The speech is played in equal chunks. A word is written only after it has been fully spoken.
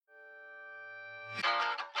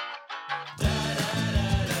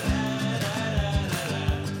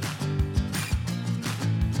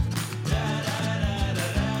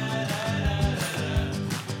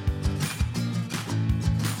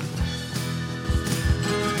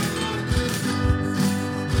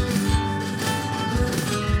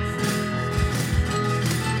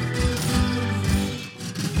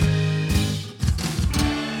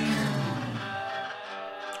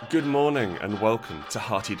Good morning and welcome to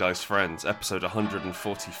Hearty Dice Friends, episode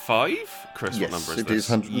 145. Chris, what number is Yes, it is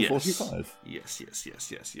 145.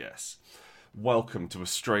 Yes. Welcome to a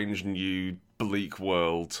strange, new, bleak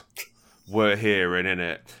world. We're here and in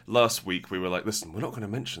it. Last week we were like, listen, we're not going to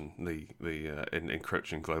mention the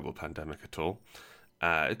encroaching global pandemic at all,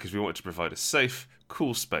 because we wanted to provide a safe,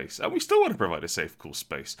 cool space. And we still want to provide a safe, cool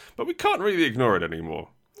space, but we can't really ignore it anymore,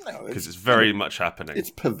 because it's very much happening.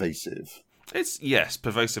 It's pervasive.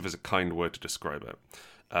 Pervasive is a kind word to describe it.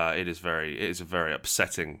 It is a very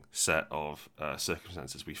upsetting set of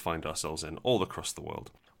circumstances we find ourselves in all across the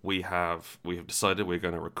world. We have decided we're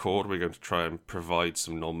going to record. We're going to try and provide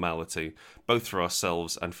some normality, both for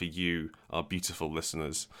ourselves and for you, our beautiful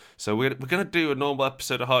listeners. So we're going to do a normal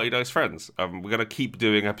episode of Hearty Dice Friends. We're going to keep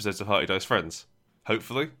doing episodes of Hearty Dice Friends,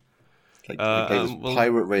 hopefully. Like those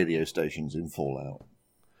pirate radio stations in Fallout.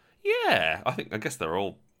 Yeah, I guess they're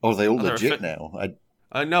all. Oh, are they all legit now?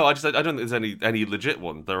 I know. I don't think there's any legit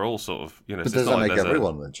one. They're all sort of, you know. But does that make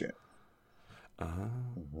everyone legit?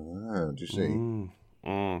 Oh, do you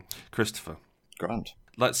see? Christopher Grant.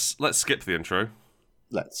 Let's skip the intro.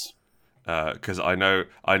 Let's. Because I know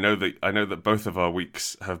that both of our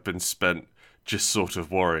weeks have been spent just sort of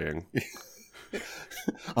worrying.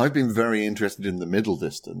 I've been very interested in the middle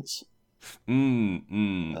distance.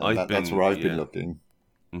 That's where I've been looking.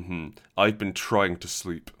 Mm-hmm. I've been trying to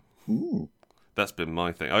sleep. That's been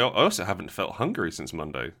my thing. I also haven't felt hungry since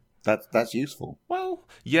Monday. That's useful. Well,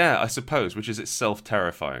 yeah, I suppose, which is itself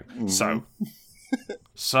terrifying.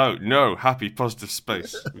 So no, happy positive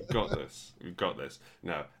space. We've got this.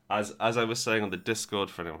 Now, as I was saying on the Discord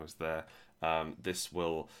for anyone who's there, this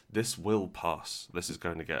will pass. This is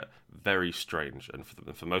going to get very strange, and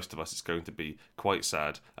for most of us, it's going to be quite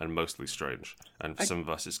sad and mostly strange. And for some of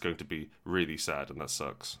us, it's going to be really sad, and that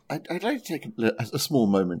sucks. I'd like to take a small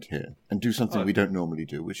moment here and do something we don't normally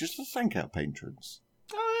do, which is to thank our patrons.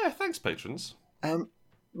 Oh yeah, thanks, patrons.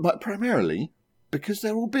 But primarily because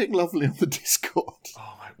they're all being lovely on the Discord.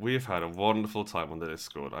 Oh, we have had a wonderful time on the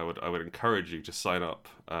Discord. I would encourage you to sign up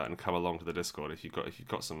and come along to the Discord if you've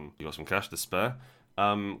got some cash to spare.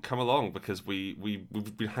 Come along, because we've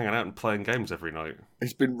been hanging out and playing games every night.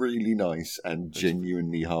 It's been really nice and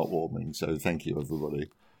genuinely heartwarming. So thank you, everybody.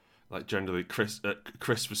 Like generally, Chris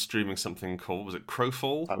was streaming something called, was it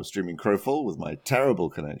Crowfall? I was streaming Crowfall with my terrible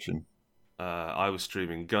connection. I was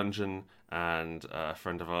streaming Gungeon, and a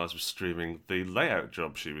friend of ours was streaming the layout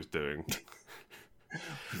job she was doing.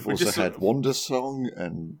 We've also had Wandersong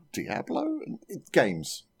and Diablo and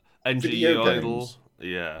games. NGE Idol.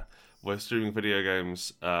 Yeah. We're streaming video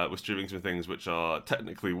games. We're streaming some things which are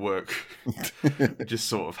technically work, just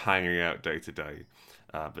sort of hanging out day to day.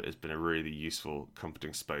 But it's been a really useful,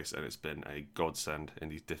 comforting space, and it's been a godsend in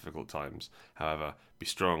these difficult times. However, be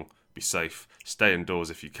strong, be safe, stay indoors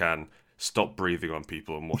if you can, stop breathing on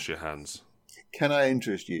people, and wash your hands. Can I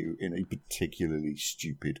interest you in a particularly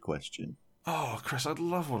stupid question? Oh, Chris, I'd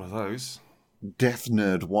love one of those. Death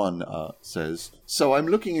Nerd 1 says, so I'm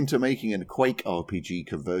looking into making a Quake RPG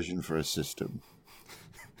conversion for a system.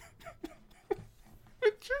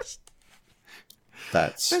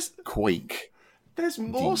 That's Quake. There's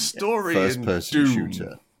more story in first-person Doom.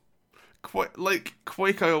 shooter.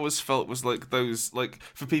 Quake I always felt was like those, like,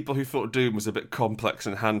 for people who thought Doom was a bit complex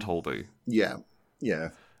and hand-holdy. Yeah.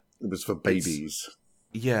 It was for babies.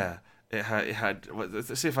 It had.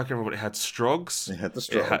 Let's see if I can remember what it had. Strogs. It had the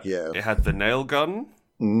Strog, It had the nail gun.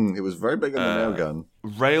 It was very big on the nail gun.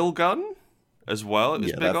 Rail gun as well. It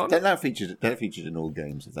was big on. That featured in all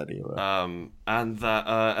games of that era. And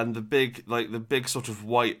the big sort of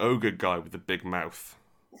white ogre guy with the big mouth.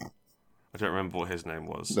 I don't remember what his name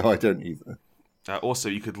was. No, I don't either. Also,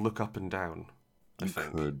 you could look up and down. I You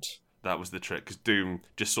think could. that was the trick, because Doom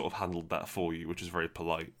just sort of handled that for you, which is very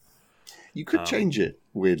polite. You could change it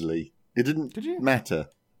weirdly. It didn't matter.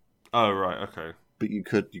 Oh right, okay. But you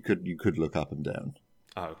could look up and down.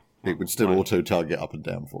 Oh, it would still auto target up and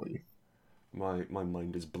down for you. My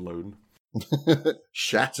mind is blown.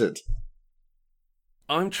 Shattered.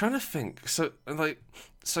 I'm trying to think. So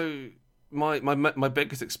my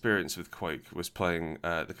biggest experience with Quake was playing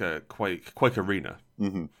the Quake Arena,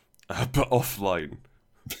 Mm-hmm. But offline.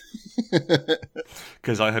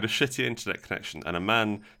 Because I had a shitty internet connection, and a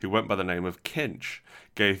man who went by the name of Kinch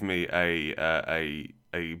gave me a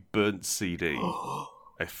burnt CD,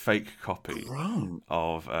 a fake copy Grant.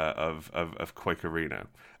 of Quake Arena,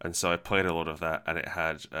 and so I played a lot of that, and it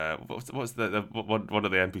had what was one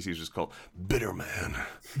of the NPCs was called Bitterman,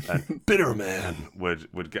 and Bitterman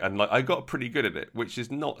would get, and like I got pretty good at it, which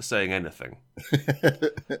is not saying anything,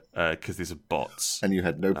 because these are bots. And you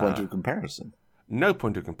had no point of comparison. No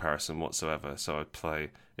point of comparison whatsoever. So I'd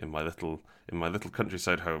play in my little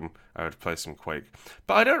countryside home. I would play some Quake,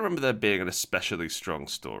 but I don't remember there being an especially strong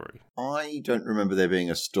story. I don't remember there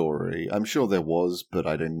being a story. I'm sure there was, but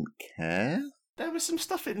I don't care. There was some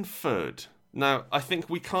stuff inferred. Now, I think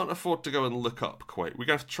we can't afford to go and look up Quake. We're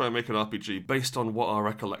going to have to try and make an RPG based on what our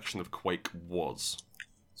recollection of Quake was.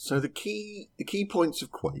 So the key points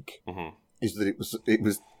of Quake Mm-hmm. is that it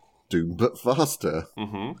was Doom but faster.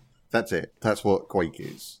 Mm-hmm. That's it. That's what Quake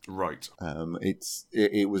is. Right. It's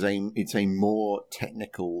a more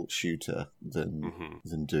technical shooter than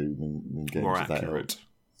Doom and games More of that accurate. ilk.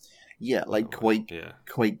 Yeah, like Quake. Yeah.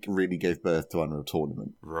 Quake really gave birth to Unreal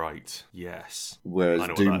Tournament, Right. Yes. I whereas know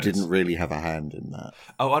what Doom that is. didn't really have a hand in that.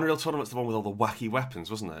 Oh, Unreal Tournament's the one with all the wacky weapons,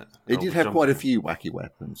 wasn't it? It All did the have quite a jumping. few wacky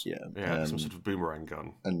weapons, yeah. Yeah, some sort of boomerang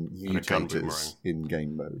gun. and a gun mutators boomerang. in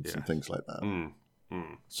game modes Yeah. and things like that. Mm.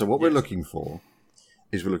 So what we're looking for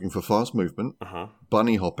is we're looking for fast movement, Uh-huh.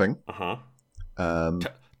 bunny hopping, Uh-huh. um,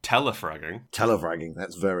 Telefragging. telefragging,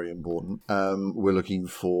 that's very important. We're looking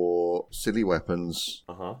for silly weapons.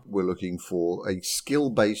 Uh-huh. We're looking for a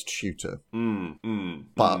skill-based shooter,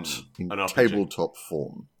 but in An RPG. tabletop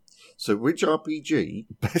form. So which RPG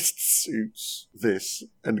best suits this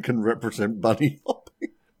and can represent bunny hopping?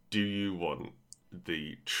 Do you want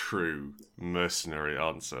the true mercenary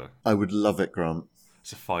answer? I would love it, Grant.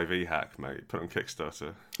 It's a 5e hack, mate. Put it on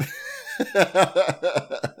Kickstarter.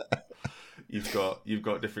 You've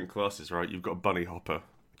got different classes, right? You've got bunny hopper,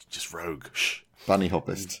 just rogue. Shh. Bunny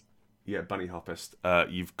hoppist. Yeah, bunny hoppist.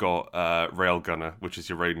 You've got railgunner, which is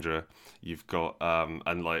your ranger. You've got I mean,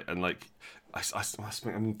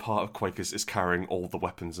 part of Quake is carrying all the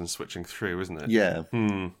weapons and switching through, isn't it? Yeah.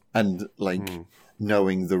 And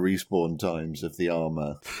knowing the respawn times of the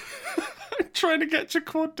armor. Trying to get to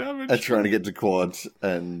quad damage. Trying to get to quad,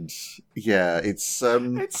 and yeah, it's a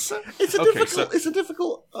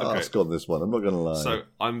difficult ask on this one. I'm not going to lie. So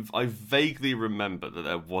I vaguely remember that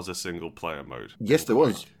there was a single player mode. Yes, there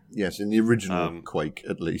was. Yes, in the original Quake,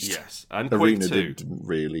 at least. Yes, and Arena Quake 2 didn't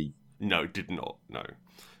really. No, did not. No,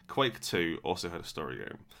 Quake 2 also had a story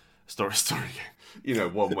game. Story game. You know,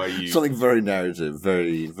 one where you Something very narrative,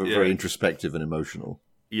 very introspective and emotional.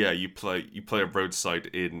 Yeah, you play a roadside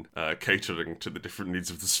inn, catering to the different needs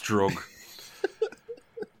of the strong,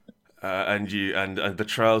 and the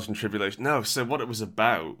trials and tribulations. No, so what it was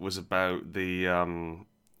about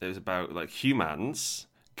like humans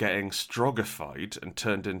getting strogified and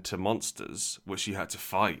turned into monsters, which you had to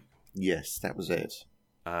fight. Yes, that was it.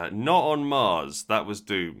 Not on Mars. That was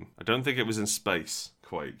Doom. I don't think it was in space,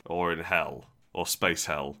 Quake, or in Hell, or Space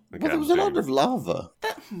Hell. Well, there was a lot of lava.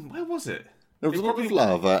 Where was it? There was a lot of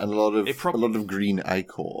lava and a lot of probably green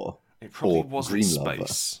ichor. It probably or wasn't green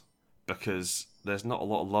space, because there's not a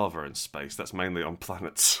lot of lava in space. That's mainly on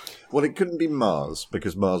planets. Well, it couldn't be Mars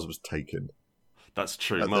because Mars was taken. That's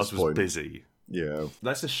true. At Mars this was point. busy. Yeah.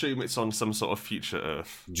 Let's assume it's on some sort of future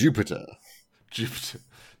Earth. Jupiter. Jupiter.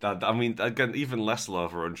 I mean, again, even less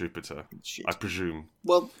lava on Jupiter, Shit. I presume.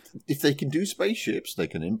 Well, if they can do spaceships, they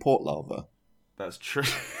can import lava. That's true.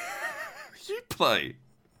 You play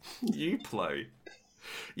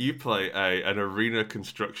an arena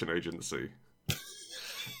construction agency.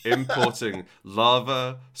 Importing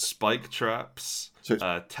lava, spike traps, So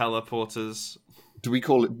teleporters. do we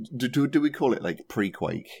call it? Do we call it like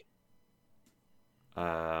pre-Quake?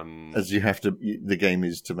 As you have to, the game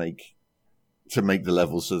is to make the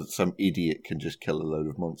level so that some idiot can just kill a load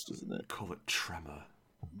of monsters in it. Call it Tremor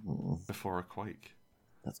before a Quake.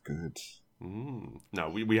 That's good. No,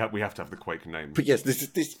 we have to have the Quake name. But yes,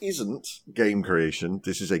 this isn't game creation.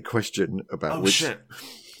 This is a question about which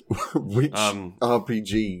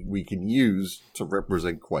RPG we can use to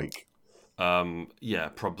represent Quake. Yeah,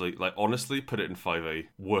 probably. Like, honestly, put it in 5e.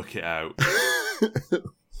 Work it out.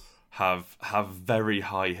 have very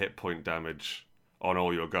high hit point damage on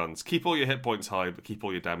all your guns. Keep all your hit points high, but keep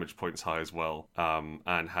all your damage points high as well.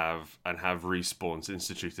 And have respawns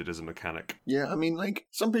instituted as a mechanic. Yeah, I mean, like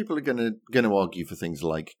some people are gonna argue for things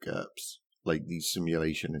like GURPS, like these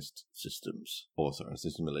simulationist systems,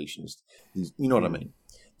 these, you know what I mean?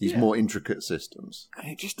 These more intricate systems, and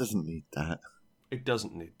it just doesn't need that. It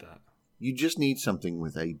doesn't need that. You just need something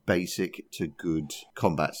with a basic to good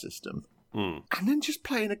combat system. Mm. And then just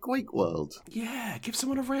play in a Quake world. Yeah, give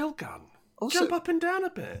someone a railgun. Also, Jump up and down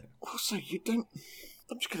a bit. Also, you don't.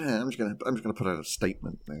 I'm just gonna put out a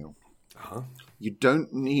statement now. Uh-huh. You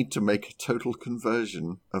don't need to make a total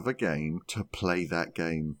conversion of a game to play that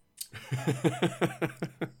game.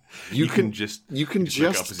 You can just make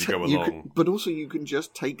up as you go along. but also you can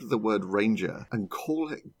just take the word Ranger and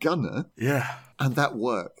call it Gunner. Yeah, and that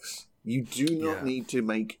works. You do not need to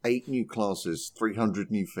make 8 new classes, 300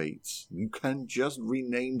 new feats. You can just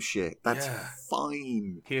rename shit. That's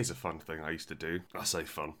fine. Here's a fun thing I used to do. I say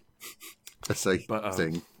fun. I say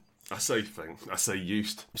thing. I say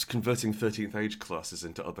used. Just converting 13th Age classes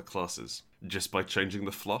into other classes just by changing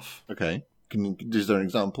the fluff. Okay. Is there an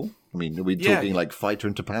example? I mean, are we talking like fighter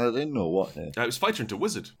into paladin or what? It was fighter into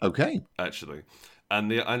wizard. Okay. Actually.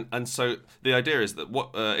 And so the idea is that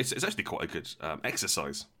it's actually quite a good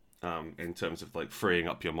exercise in terms of like freeing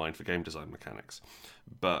up your mind for game design mechanics.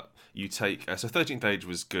 But you take so 13th Age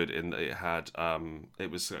was good in that it had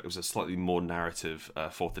it was a slightly more narrative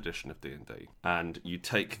 4th edition of D&D, and you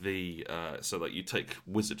take you take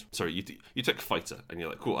wizard. Sorry, you take fighter, and you're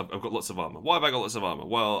like, cool. I've got lots of armor. Why have I got lots of armor?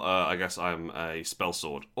 Well, I guess I'm a spell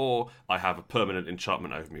sword, or I have a permanent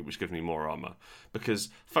enchantment over me, which gives me more armor. Because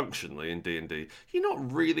functionally in D&D, you're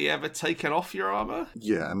not really ever taking off your armor.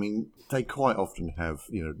 Yeah, I mean they quite often have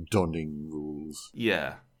donning rules.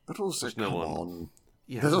 Yeah, but also come on.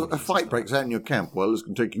 Yeah, there's a fight breaks out in your camp. Well, it's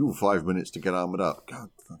going to take you 5 minutes to get armoured up. God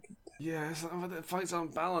fucking damn. Yeah, the fight's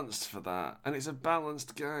unbalanced for that. And it's a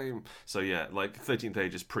balanced game. So yeah, like 13th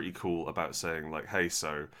Age is pretty cool about saying like, hey,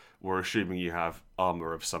 so we're assuming you have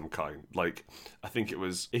armour of some kind. Like, I think it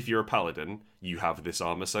was, if you're a paladin, you have this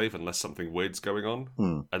armour save unless something weird's going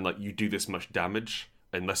on. And like, you do this much damage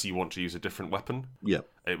unless you want to use a different weapon. Yeah.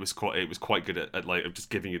 It was quite good at like just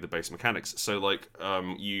giving you the base mechanics. So like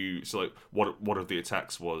one of the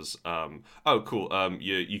attacks was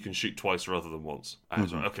you can shoot twice rather than once. And I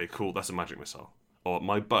was like, okay, cool, that's a magic missile. Or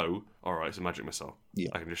my bow, alright, it's a magic missile. Yeah.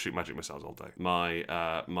 I can just shoot magic missiles all day. My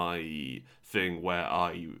thing where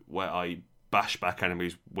I bash back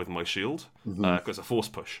enemies with my shield because a force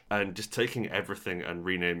push, and just taking everything and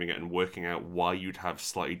renaming it and working out why you'd have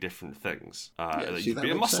slightly different things. You'd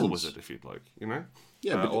be a muscle wizard if you'd like,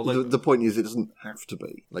 Yeah, but the point is, it doesn't have to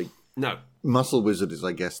be like. No, muscle wizard is,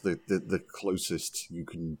 I guess, the closest you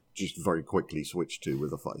can just very quickly switch to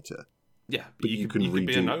with a fighter. Yeah, but you can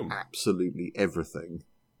redo absolutely everything.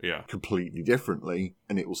 Yeah, completely differently,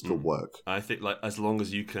 and it will still work. I think, like, as long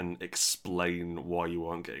as you can explain why you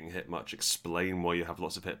aren't getting hit much, explain why you have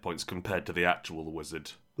lots of hit points compared to the actual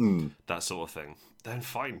wizard, that sort of thing, then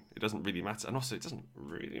fine. It doesn't really matter, and also it doesn't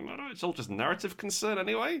really matter. It's all just narrative concern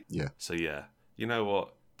anyway. Yeah. So yeah, you know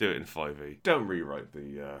what? Do it in 5e. Don't rewrite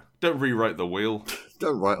the wheel.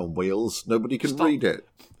 Don't write on wheels. Nobody can read it.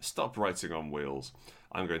 Stop writing on wheels.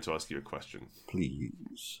 I'm going to ask you a question.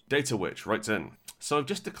 Please. Data Witch writes in. So I've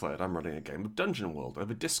just declared I'm running a game of Dungeon World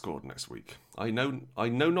over Discord next week. I know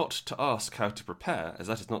not to ask how to prepare, as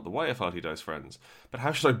that is not the way of Hearty Dice friends, but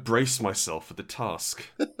how should I brace myself for the task?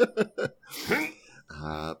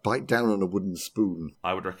 Bite down on a wooden spoon.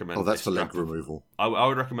 I would recommend... Oh, that's for leg removal. I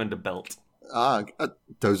would recommend a belt.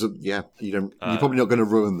 Those are... Yeah, you're probably not going to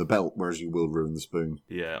ruin the belt, whereas you will ruin the spoon.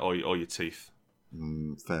 Yeah, or your teeth.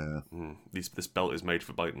 Fair. This belt is made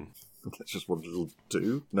for biting. That's just what it'll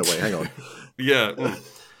do. No, wait, hang on. Yeah.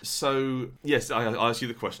 So, yes, I ask you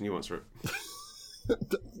the question, you answer it.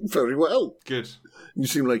 Very well. Good. You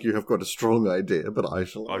seem like you have got a strong idea, but I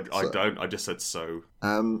shall answer. I don't. I just said so.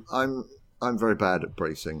 I'm very bad at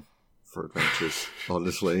bracing for adventures,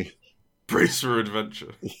 honestly. Brace for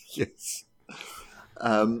adventure. Yes.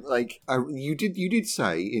 You did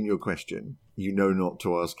say in your question, you know not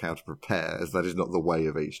to ask how to prepare, as that is not the way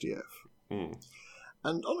of HDF.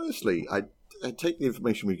 And honestly, I take the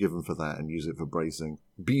information we've given for that and use it for bracing.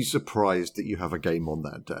 Be surprised that you have a game on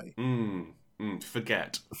that day.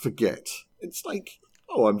 Forget. It's like,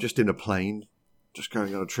 oh, I'm just in a plane, just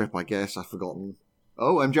going on a trip, I guess. I've forgotten.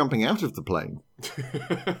 Oh, I'm jumping out of the plane.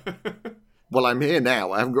 Well, I'm here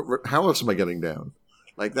now. I haven't got. How else am I getting down?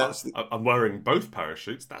 Like that's. I'm wearing both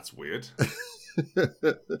parachutes. That's weird.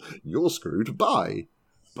 You're screwed. Bye.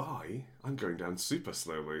 Bye. I'm going down super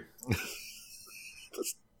slowly.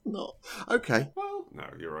 That's not okay. Well, no,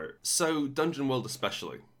 you're right. So Dungeon World,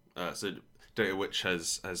 especially. So Data Witch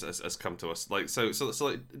has come to us. Like so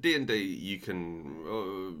like D&D, you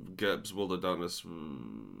can GURPS, World of Darkness,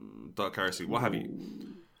 Dark Heresy, what have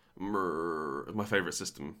you. My favorite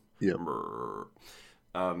system. Yeah.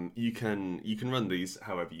 You can run these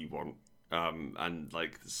however you want. and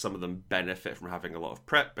like some of them benefit from having a lot of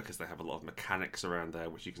prep because they have a lot of mechanics around there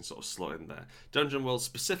which you can sort of slot in there. Dungeon World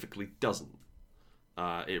specifically doesn't.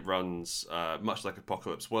 It runs much like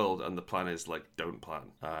Apocalypse World, and the plan is like, don't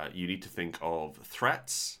plan. You need to think of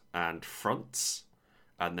threats and fronts,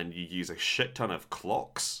 and then you use a shit ton of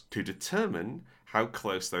clocks to determine how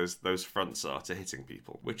close those fronts are to hitting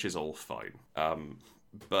people, which is all fine.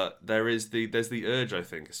 But there's the urge, I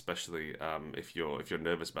think, especially if you're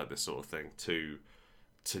nervous about this sort of thing, to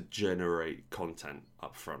generate content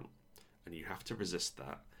up front, and you have to resist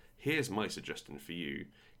that. Here's my suggestion for you: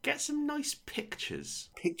 get some nice pictures.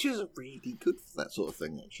 Pictures are really good for that sort of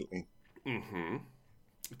thing, actually.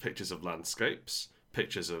 Pictures of landscapes,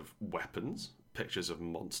 pictures of weapons, pictures of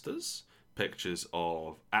monsters, pictures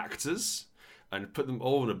of actors, and put them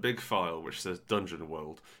all in a big file which says Dungeon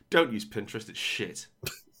World. Don't use Pinterest, it's shit.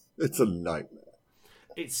 It's a nightmare.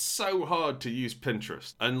 It's so hard to use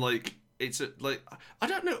Pinterest. And, like, I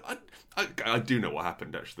don't know. I do know what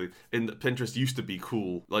happened, actually. In that Pinterest used to be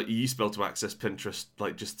cool. Like, you used to be able to access Pinterest,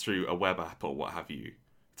 like, just through a web app or what have you.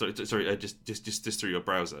 Sorry, just through your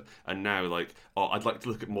browser. And now, like, I'd like to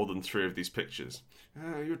look at more than 3 of these pictures.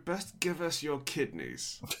 You'd best give us your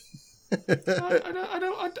kidneys.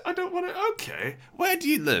 I don't want to. Okay, where do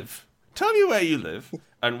you live? Tell me where you live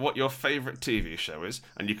and what your favourite TV show is,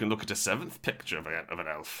 and you can look at a 7th picture of an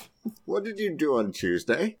elf. What did you do on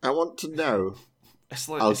Tuesday? I want to know.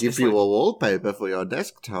 I'll give you a wallpaper for your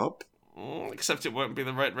desktop. Except it won't be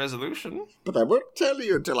the right resolution. But I won't tell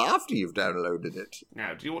you until after you've downloaded it.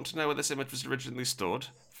 Now, do you want to know where this image was originally stored?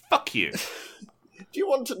 Fuck you. Do you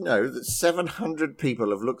want to know that 700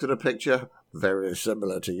 people have looked at a picture very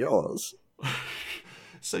similar to yours?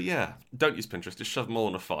 So yeah, don't use Pinterest. Just shove them all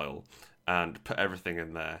in a file and put everything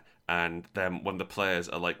in there. And then when the players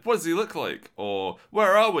are like, what does he look like? Or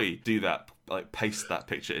where are we? Do that. Like, paste that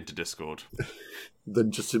picture into Discord.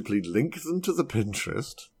 Then just simply link them to the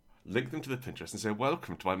Pinterest. Link them to the Pinterest and say,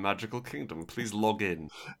 welcome to my magical kingdom. Please log in.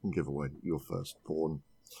 And give away your firstborn.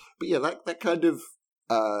 But yeah, that kind of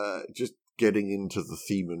just getting into the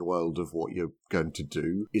theme and world of what you're going to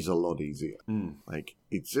do is a lot easier. Like,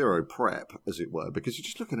 it's zero prep, as it were, because you're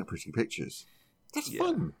just looking at pretty pictures. That's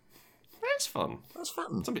fun. It's fun. That's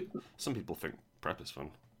fun. Some people think prep is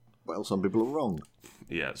fun. Well, some people are wrong.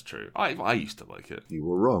 Yeah, it's true. I used to like it. You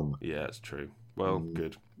were wrong. Yeah, it's true. Well,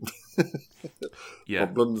 good. Yeah.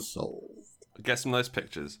 Problem solved. Get some nice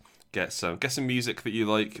pictures. Get some music that you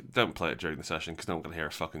like. Don't play it during the session because no one can hear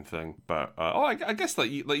a fucking thing. But I guess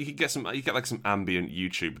you could get some ambient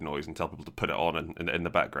YouTube noise and tell people to put it on in the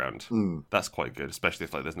background. That's quite good, especially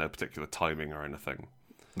if there's no particular timing or anything.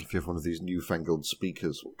 If you have one of these newfangled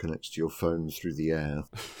speakers that connects to your phone through the air.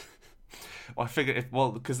 Well, I figure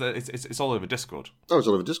because it's all over Discord. Oh, it's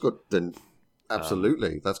all over Discord. Then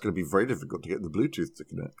absolutely, that's going to be very difficult to get the Bluetooth to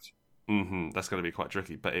connect. That's going to be quite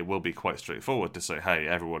tricky, but it will be quite straightforward to say, hey,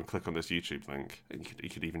 everyone click on this YouTube link. And you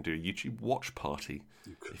could even do a YouTube watch party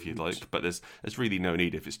if you'd like, but there's really no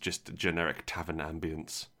need if it's just generic tavern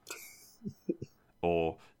ambience.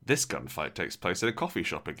 Or this gunfight takes place in a coffee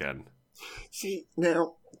shop again. See,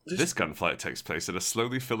 now... This gunfight takes place in a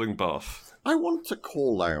slowly filling bath. I want to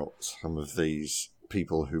call out some of these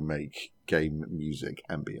people who make game music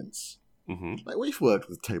ambience. Like, we've worked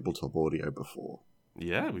with tabletop audio before.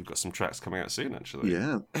 Yeah, we've got some tracks coming out soon, actually.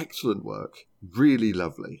 Yeah, excellent work. Really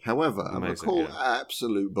lovely. However, I'm going to call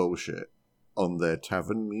absolute bullshit on their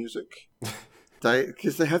tavern music.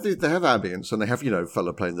 Because they have ambience, and they have,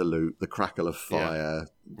 fella playing the lute, the crackle of fire,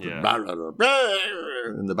 in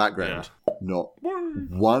the background. Yeah. Not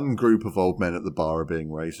one group of old men at the bar are being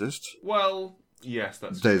racist. Well, yes,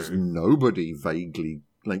 that's There's true. nobody vaguely...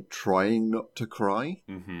 trying not to cry.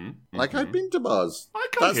 I've been to bars. I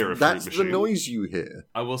can't hear a fruit That's machine. the noise you hear.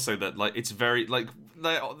 I will say that, it's very,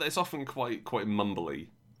 it's often quite mumbly,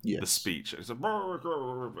 the speech. It's so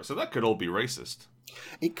that could all be racist.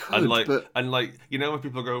 It could, And when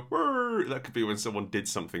people go, that could be when someone did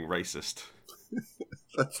something racist.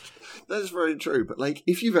 That's very true. But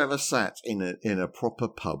if you've ever sat in a proper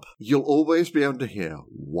pub, you'll always be able to hear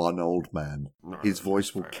one old man. His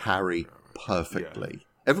voice will carry perfectly. Yeah.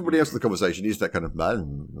 Everybody else in the conversation is that kind of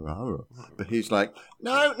man, but he's like,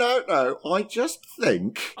 no, I just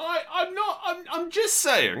think... I'm just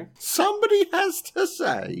saying... Somebody has to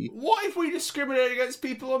say... What if we discriminate against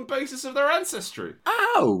people on basis of their ancestry?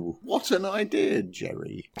 Oh, what an idea,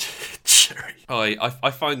 Jerry. Jerry.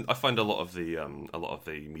 I find a lot of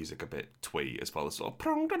the music a bit twee as well as sort of...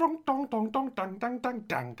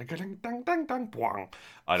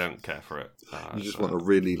 I don't care for it. You just want a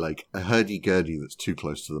really, a hurdy-gurdy that's too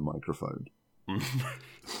close to the microphone.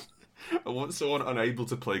 I want someone unable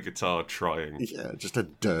to play guitar trying. Yeah, just a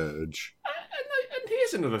dirge. And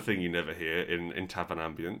here's another thing you never hear in tavern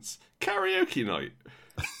ambience: karaoke night.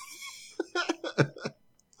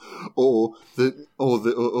 or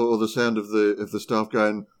the sound of the staff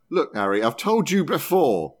going, "Look, Harry, I've told you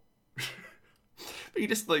before." But you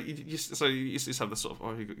just have the sort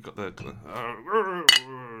of you got the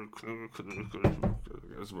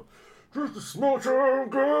just a small child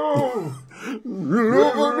girl.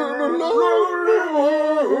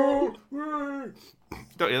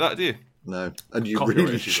 Don't hear that, do you? No, and you Copyright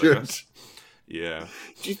really issues, should. Yeah.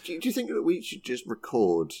 Do you think that we should just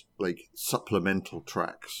record like supplemental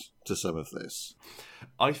tracks to some of this?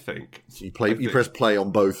 I think So you press play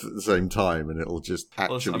on both at the same time, and it'll just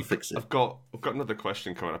actually fix it. I've got another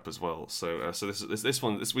question coming up as well. So this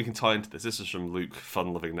one we can tie into this. This is from Luke,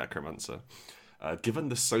 fun-loving necromancer. Given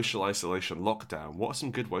the social isolation lockdown, what are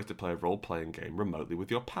some good ways to play a role-playing game remotely with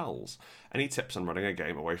your pals? Any tips on running a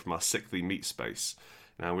game away from our sickly meat space?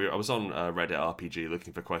 Now, I was on Reddit RPG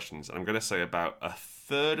looking for questions, and I'm going to say about a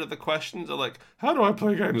third of the questions are like, how do I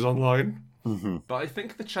play games online? Mm-hmm. But I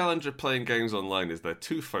think the challenge of playing games online is they're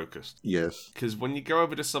too focused. Yes. Because when you go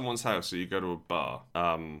over to someone's house or you go to a bar,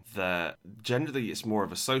 generally it's more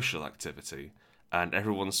of a social activity, and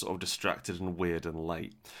everyone's sort of distracted and weird and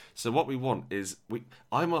late. So what we want is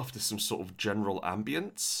I'm after some sort of general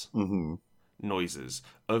ambience. Mm-hmm. Noises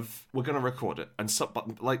of we're going to record it, and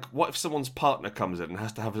like what if someone's partner comes in and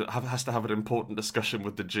has to have an important discussion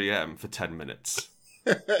with the GM for 10 minutes.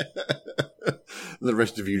 The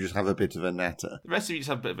rest of you just have a bit of a natter. The rest of you just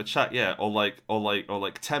have a bit of a chat, yeah, or like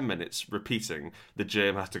 10 minutes repeating the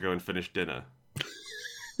GM has to go and finish dinner.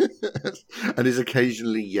 And is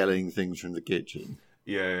occasionally yelling things from the kitchen.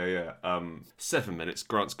 Yeah. 7 minutes,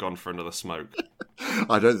 Grant's gone for another smoke.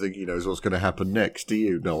 I don't think he knows what's going to happen next, do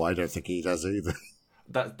you? No, I don't think he does either.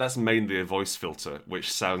 That's mainly a voice filter,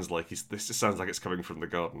 which sounds like it's coming from the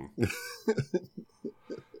garden.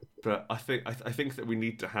 But I think that we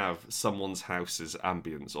need to have someone's house's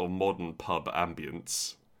ambience, or modern pub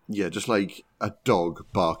ambience. Yeah, just like a dog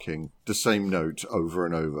barking the same note over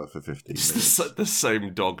and over for 15 minutes. The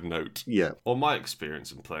same dog note. Yeah. Or my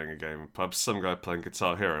experience in playing a game of pub, some guy playing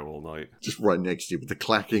Guitar Hero all night. Just right next to you with the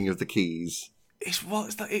clacking of the keys.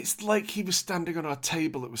 It's like he was standing on our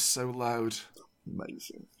table, it was so loud.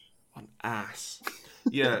 Amazing. An ass.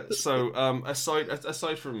 Yeah, so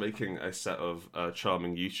aside from making a set of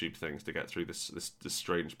charming YouTube things to get through this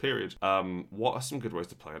strange period, what are some good ways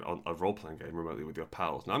to play a role-playing game remotely with your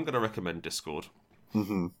pals? Now, I'm going to recommend Discord.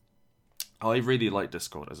 Mm-hmm. I really like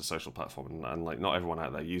Discord as a social platform, and like not everyone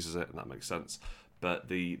out there uses it, and that makes sense. But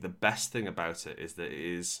the best thing about it is that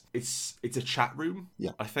it's a chat room.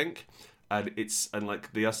 Yeah. I think. And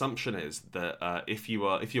the assumption is that if you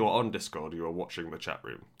are on Discord, you are watching the chat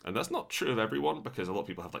room, and that's not true of everyone because a lot of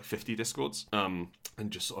people have like 50 Discords, and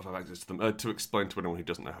just sort of have access to them. To explain to anyone who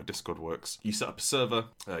doesn't know how Discord works, you set up a server,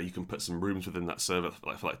 you can put some rooms within that server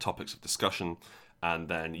for topics of discussion, and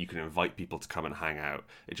then you can invite people to come and hang out.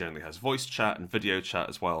 It generally has voice chat and video chat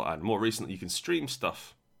as well, and more recently you can stream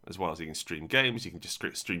stuff. As well as you can stream games, you can just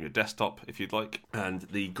stream your desktop if you'd like. And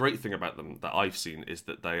the great thing about them that I've seen is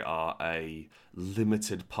that they are a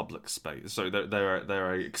limited public space. So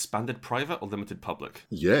they're a expanded private or limited public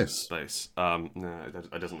space. No,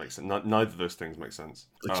 it doesn't make sense. Neither of those things make sense.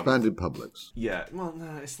 Expanded publics. Yeah, well,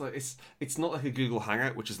 no, it's not like a Google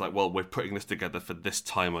Hangout, which is like, well, we're putting this together for this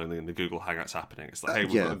time only, and the Google Hangout's happening. It's like, hey,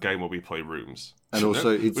 we've got a game where we play rooms. And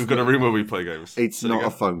also, we've got a room where we play games. It's not a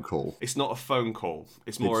phone call. It's not a phone call.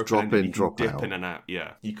 It's more it's drop in, drop dip out. In and out.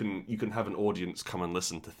 Yeah, you can have an audience come and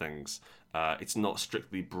listen to things. It's not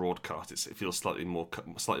strictly broadcast. It feels slightly more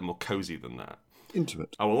cozy than that.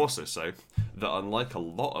 Intimate. I will also say that unlike a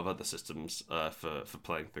lot of other systems for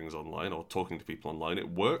playing things online or talking to people online, it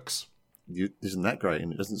works. Isn't that great?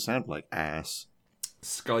 And it doesn't sound like ass.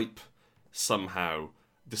 Skype somehow,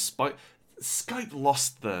 despite Skype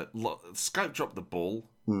Skype dropped the ball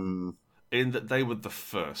in that they were the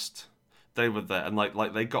first. They were there, and like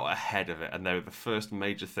they got ahead of it, and they were the first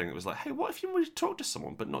major thing that was like, hey, what if you wanted to talk to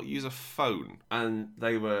someone but not use a phone? And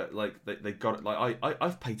they were like, they got it. Like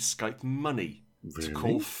I've paid Skype money to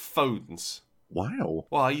call phones. Wow.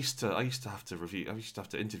 Well, I used to have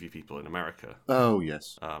to interview people in America. Oh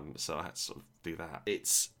yes. So I had to sort of do that.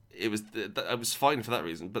 I was fine for that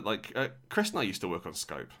reason, but like Chris and I used to work on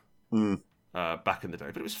Skype. Back in the day,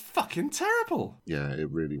 but it was fucking terrible. Yeah, it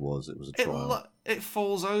really was. It was a trial. It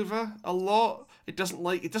falls over a lot. It doesn't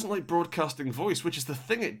like broadcasting voice, which is the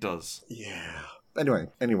thing it does. Yeah.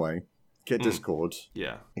 Anyway, get Discord.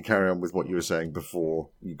 Yeah. And carry on with what you were saying before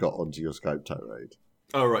you got onto your Skype tirade.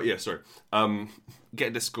 Oh right, yeah. Sorry. Get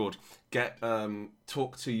a Discord.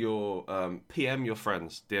 Talk to your PM your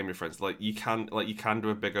friends, DM your friends. You can do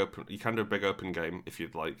a big open game if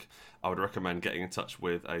you'd like. I would recommend getting in touch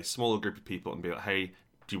with a smaller group of people and be like, hey,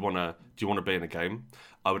 do you wanna be in a game?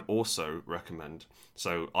 I would also recommend.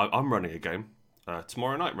 So I'm running a game.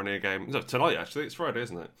 Tomorrow night, I'm running a game. No, tonight actually. It's Friday,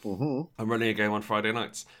 isn't it? Mm-hmm. I'm running a game on Friday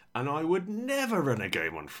nights, and I would never run a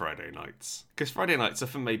game on Friday nights because Friday nights are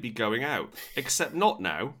for maybe going out. Except not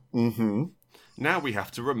now. Mm-hmm. Now we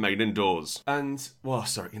have to remain indoors. And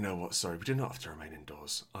sorry, you know what? Sorry, we do not have to remain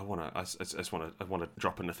indoors. I wanna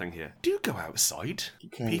drop in a thing here. Do go outside. You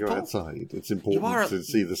can people. go outside. It's important to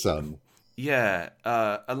see the sun. Yeah,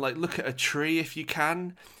 and look at a tree if you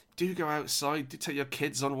can. Do go outside. Do take your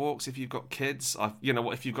kids on walks if you've got kids. You know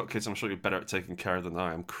what? If you've got kids, I'm sure you're better at taking care of them than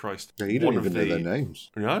I am. Christ. Yeah, you don't even know their names.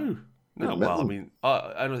 No. Well, I mean,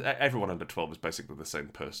 everyone under 12 is basically the same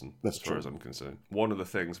person, That's as far true. as I'm concerned. One of the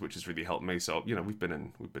things which has really helped me, so we've been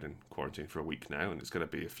in quarantine for a week now, and it's going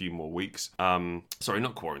to be a few more weeks. Sorry,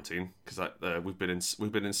 not quarantine, because we've been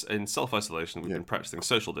in self isolation. We've been practicing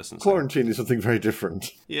social distancing. Quarantine is something very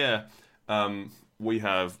different. Yeah. We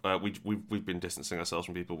have we've been distancing ourselves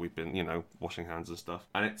from people. We've been washing hands and stuff,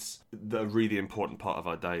 and it's the really important part of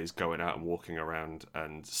our day is going out and walking around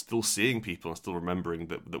and still seeing people and still remembering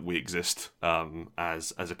that we exist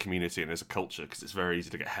as a community and as a culture, because it's very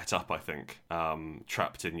easy to get het up, I think,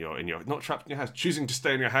 trapped in your not trapped in your house, choosing to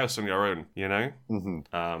stay in your house on your own,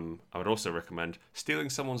 Mm-hmm. I would also recommend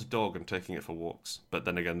stealing someone's dog and taking it for walks, but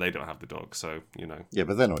then again they don't have the dog, so Yeah,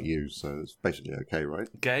 but they're not you, so it's basically okay, right?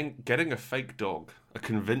 getting a fake dog, a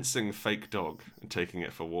convincing fake dog, and taking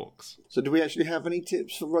it for walks. So do we actually have any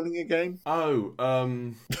tips for running a game?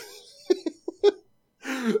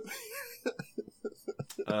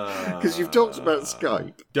 Because you've talked about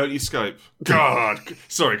Skype. Don't use Skype. God!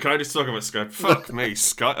 Sorry, can I just talk about Skype? Fuck me,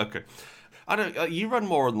 Skype. Okay. I don't. You run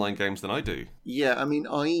more online games than I do. Yeah, I mean,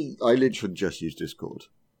 I literally just use Discord.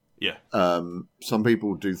 Yeah. Some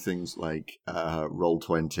people do things like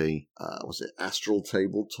Roll20, was it Astral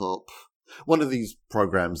Tabletop? One of these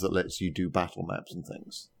programs that lets you do battle maps and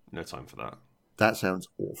things. No time for that. That sounds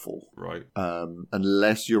awful. Right.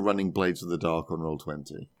 Unless you're running Blades of the Dark on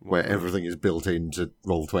Roll20, where everything is built into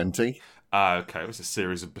Roll20. Okay. It was a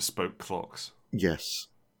series of bespoke clocks. Yes.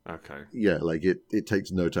 Okay. Yeah, it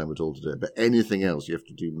takes no time at all to do it. But anything else you have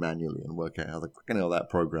to do manually and work out how that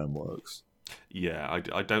program works. Yeah,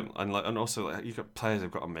 I don't, and also you've got players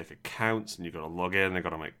who've got to make accounts, and you've got to log in, they've got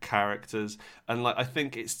to make characters, and I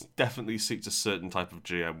think it's definitely suits a certain type of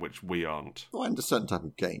GM which we aren't. Oh, and a certain type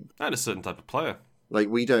of game, and a certain type of player.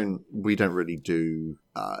 We don't really do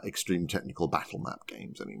extreme technical battle map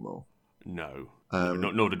games anymore. No,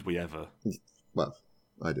 nor did we ever. Well,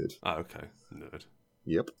 I did. Oh, okay, nerd.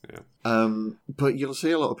 Yep. Yeah. But you'll see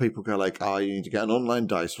a lot of people go like, you need to get an online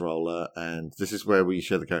dice roller, and this is where we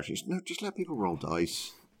share the characters. No, just let people roll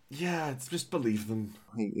dice. Yeah, just believe them.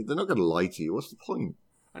 They're not going to lie to you. What's the point?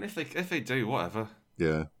 And if they do, whatever.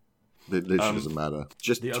 Yeah. It literally doesn't matter.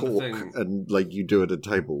 Just talk and you do at a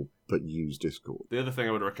table, but use Discord. The other thing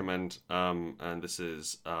I would recommend, and this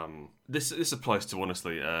is this applies to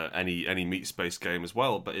honestly any meat space game as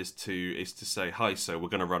well, but is to say, hi, so we're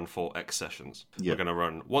going to run for X sessions. Yeah. We're going to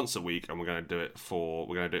run once a week, and we're going to do it for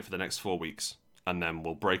the next 4 weeks, and then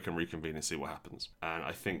we'll break and reconvene and see what happens. And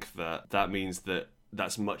I think that means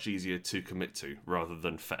that's much easier to commit to rather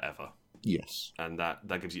than forever. Yes, and that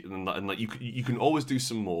gives you, and you can always do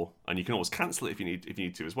some more, and you can always cancel it if you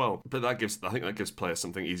need to as well. But I think that gives players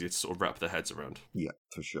something easier to sort of wrap their heads around. Yeah,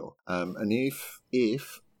 for sure. And if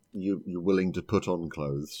you're willing to put on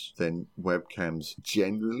clothes, then webcams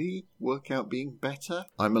generally work out being better.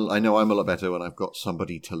 I know I'm a lot better when I've got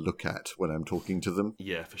somebody to look at when I'm talking to them.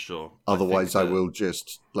 Yeah, for sure. Otherwise, I will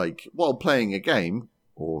just while playing a game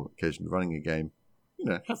or occasionally running a game,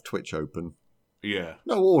 have Twitch open. Yeah.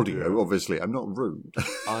 No audio, obviously. I'm not rude.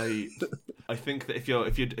 I think that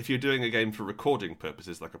if you're doing a game for recording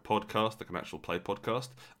purposes, like a podcast, like an actual play podcast,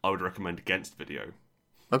 I would recommend against video.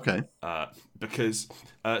 Okay. Because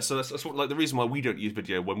so that's what, the reason why we don't use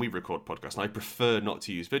video when we record podcasts, and I prefer not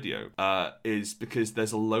to use video, is because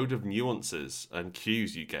there's a load of nuances and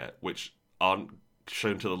cues you get which aren't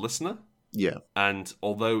shown to the listener. Yeah. And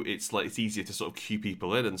although it's easier to sort of cue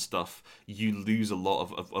people in and stuff, you lose a lot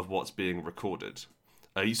of what's being recorded.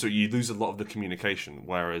 So you lose a lot of the communication.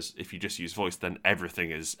 Whereas if you just use voice, then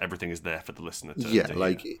everything is there for the listener to hear.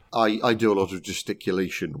 I do a lot of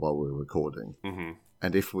gesticulation while we're recording. Mm-hmm.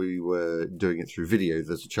 And if we were doing it through video,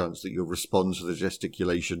 there's a chance that you'll respond to the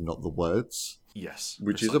gesticulation, not the words. Yes,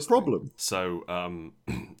 which is a precisely. problem. So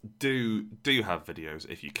do have videos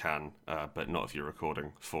if you can, but not if you're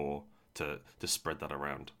recording to spread that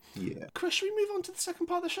around. Yeah. Chris, should we move on to the second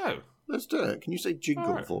part of the show? Let's do it. Can you say jingle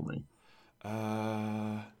Alright. for me?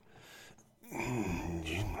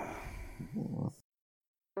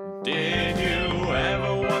 Did you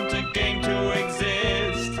ever want a game to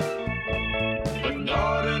exist, but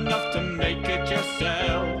not enough to make it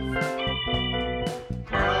yourself?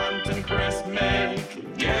 Grant and Chris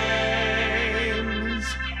make games.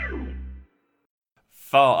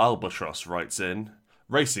 Far Albatross writes in,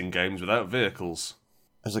 racing games without vehicles.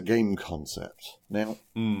 As a game concept. Now,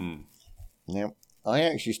 I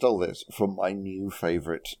actually stole this from my new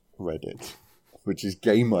favourite Reddit, which is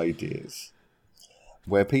Game Ideas,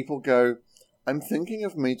 where people go, I'm thinking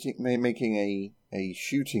of making a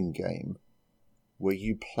shooting game where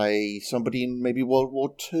you play somebody in maybe World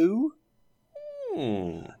War II.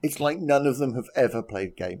 It's like none of them have ever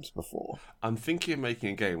played games before. I'm thinking of making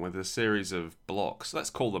a game with a series of blocks. Let's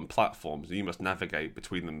call them platforms, and you must navigate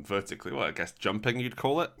between them vertically. Well, I guess jumping, you'd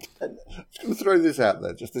call it? I'm just going to throw this out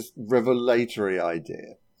there, just this revelatory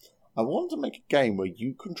idea. I want to make a game where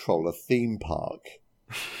you control a theme park.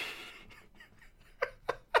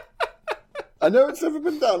 I know it's never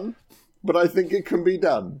been done, but I think it can be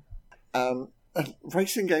done.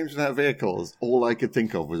 Racing games without vehicles, all I could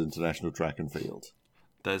think of was International Track and Field.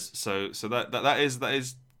 There's so that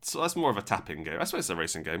is so that's more of a tapping game. I suppose it's a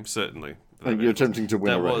racing game, certainly. And you're attempting to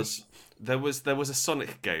win a race. There was a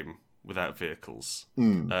Sonic game without vehicles.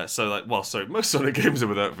 Most Sonic games are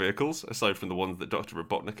without vehicles, aside from the ones that Dr.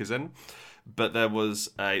 Robotnik is in. But there was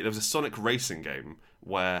a Sonic racing game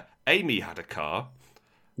where Amy had a car,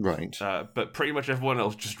 right? But pretty much everyone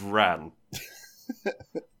else just ran,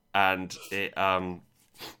 and it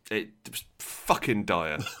was fucking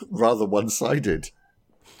dire. Rather one-sided.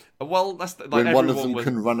 Well, that's like when one of them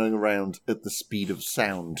can run around at the speed of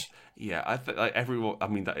sound. Yeah, I think like everyone. I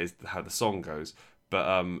mean, that is how the song goes.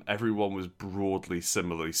 But everyone was broadly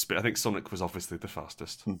similarly speed. I think Sonic was obviously the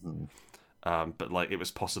fastest. But like it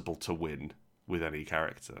was possible to win with any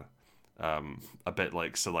character. A bit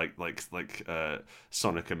like Sonic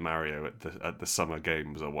and Mario at the summer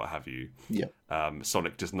games or what have you. Yeah.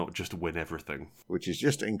 Sonic does not just win everything, which is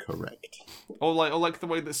just incorrect. Or like the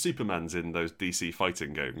way that Superman's in those DC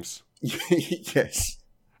fighting games. Yes.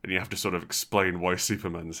 And you have to sort of explain why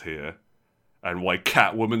Superman's here and why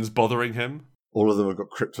Catwoman's bothering him. All of them have got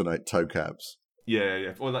kryptonite toe caps.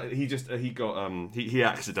 Yeah. Or like, he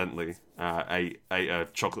accidentally ate a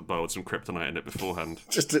chocolate bar with some kryptonite in it beforehand.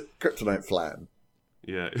 Just a kryptonite flan.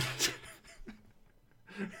 Yeah.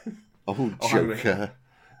 Oh, Joker.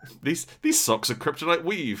 These socks are kryptonite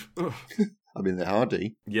weave. Ugh. I mean, they're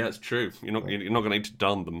hardy. Yeah, it's true. You're not going to need to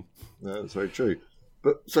darn them. No, that's very true.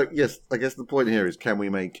 But so yes, I guess the point here is: can we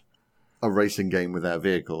make a racing game without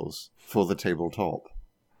vehicles for the tabletop?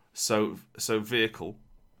 So vehicle.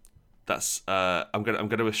 That's I'm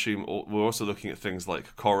gonna assume we're also looking at things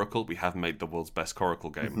like Coracle. We have made the world's best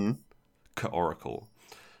Coracle game, Coracle.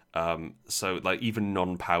 So like even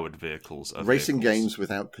non-powered vehicles are racing vehicles. Games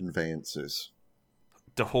without conveyances.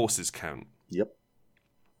 Do horses count? Yep.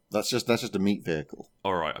 That's just a meat vehicle.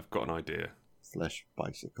 All right, I've got an idea. Flesh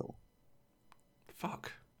bicycle.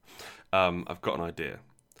 Fuck. I've got an idea.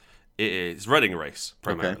 It is running a race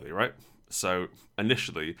primarily, right? So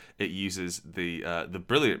initially, it uses the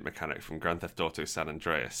brilliant mechanic from Grand Theft Auto San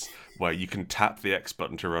Andreas, where you can tap the X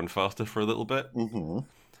button to run faster for a little bit,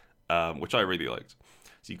 which I really liked.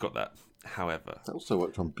 So you've got that. However, that also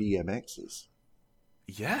worked on BMXs.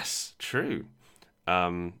 Yes, true.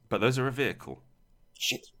 But those are a vehicle.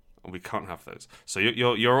 Shit. We can't have those. So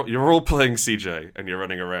you're all playing CJ and you're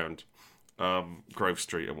running around Grove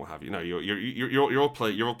Street and what have you. No, you're all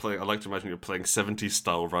playing. I like to imagine you're playing 70s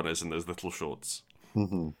style runners in those little shorts,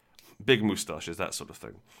 big moustaches, that sort of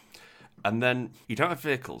thing. And then you don't have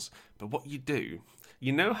vehicles, but what you do,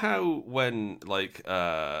 you know how when like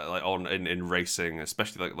in racing,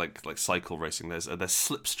 especially like cycle racing, there's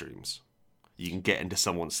slipstreams. You can get into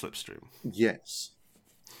someone's slipstream. Yes.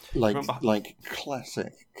 Like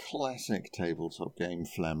classic tabletop game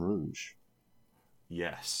Flamme Rouge.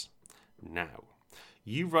 Yes. Now,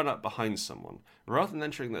 you run up behind someone. Rather than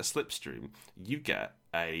entering their slipstream, you get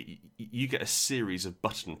a series of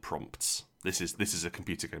button prompts. This is a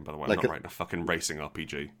computer game, by the way. I'm not writing a fucking racing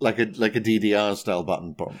RPG. Like a DDR style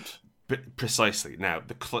button prompt. But precisely. Now,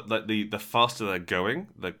 the faster they're going,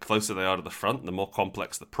 the closer they are to the front, the more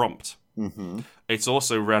complex the prompt. It's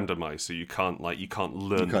also randomized, so you can't learn. You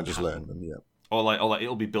can't just learn them, yeah. Or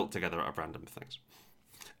it'll be built together out of random things.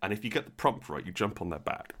 And if you get the prompt right, you jump on their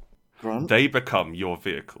back. Grant? They become your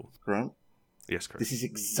vehicle. Grant? Yes, correct. This is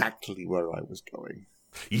exactly where I was going.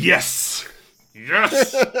 Yes!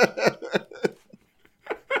 Yes!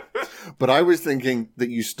 But I was thinking that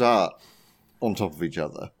you start on top of each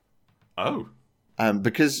other. Oh.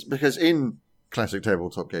 Because in classic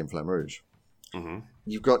tabletop game Flamme Rouge,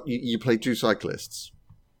 you've got you play two cyclists,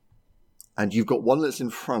 and you've got one that's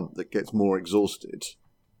in front that gets more exhausted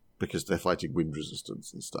because they're fighting wind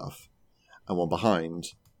resistance and stuff, and one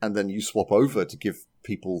behind, and then you swap over to give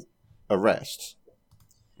people a rest.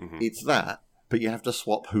 It's that, but you have to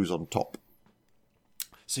swap who's on top.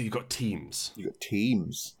 So you've got teams. You've got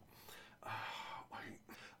teams.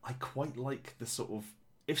 I quite like the sort of...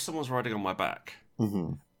 If someone's riding on my back,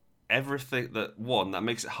 everything that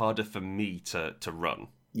makes it harder for me to run.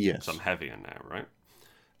 Yes. So I'm heavier now, right?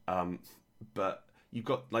 But you've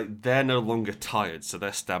got, like, they're no longer tired, so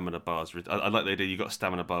their stamina bars... I like the idea you've got a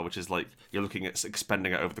stamina bar, which is like you're looking at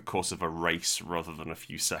expending it over the course of a race rather than a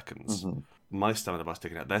few seconds. My stamina bar's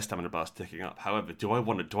ticking up, their stamina bar's ticking up. However, do I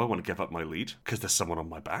want to give up my lead because there's someone on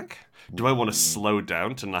my back? Do I want to slow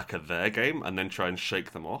down to knacker their game and then try and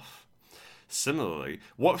shake them off? Similarly,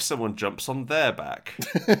 what if someone jumps on their back?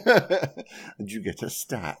 And you get a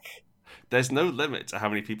stack. There's no limit to how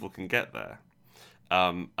many people can get there.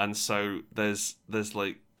 And so there's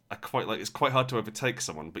like it's quite hard to overtake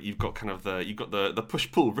someone, but you've got kind of the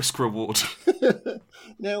push pull risk reward.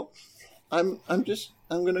 Now, I'm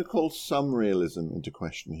going to call some realism into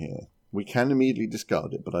question here. We can immediately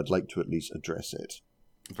discard it, but I'd like to at least address it.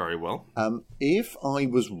 Very well. If I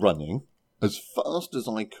was running as fast as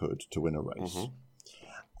I could to win a race,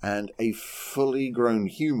 and a fully grown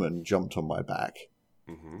human jumped on my back,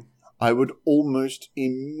 I would almost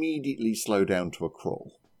immediately slow down to a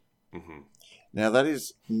crawl. Now, that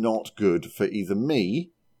is not good for either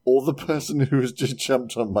me or the person who has just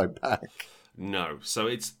jumped on my back. No, so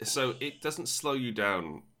it doesn't slow you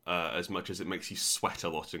down as much as it makes you sweat a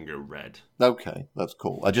lot and go red. Okay, that's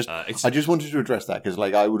cool. I just wanted to address that because,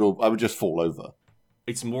 like, I would just fall over.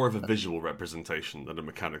 It's more of a visual representation than a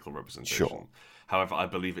mechanical representation. Sure. However, I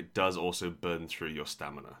believe it does also burn through your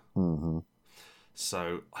stamina.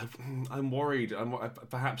 So I'm worried.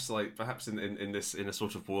 Perhaps in a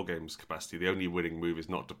sort of war games capacity, the only winning move is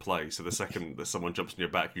not to play. So the second that someone jumps on your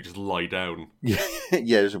back, you just lie down.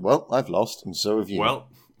 Yeah. Well, I've lost, and so have you. Well,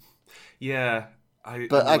 yeah. I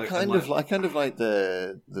kind of like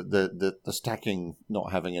the stacking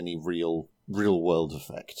not having any real world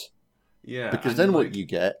effect. Yeah, because then what you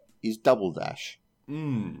get is double dash,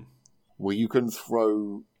 where you can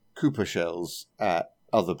throw Koopa shells at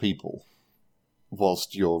other people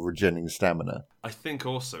whilst you're regenerating stamina. I think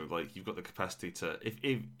also, like, you've got the capacity to,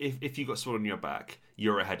 if you've got someone on your back,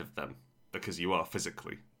 you're ahead of them because you are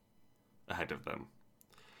physically ahead of them.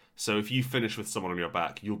 So if you finish with someone on your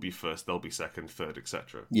back, you'll be first, they'll be second, third,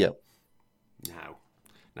 etc. Yeah.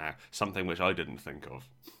 Now, something which I didn't think of,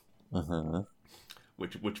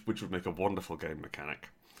 which would make a wonderful game mechanic,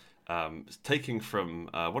 taking from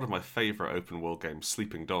one of my favourite open world games,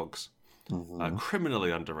 Sleeping Dogs.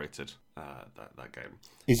 Criminally underrated, that game.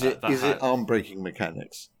 Is it arm breaking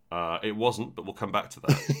mechanics? It wasn't, but we'll come back to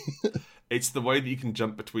that. It's the way that you can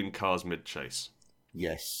jump between cars mid chase.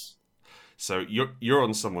 Yes. So you're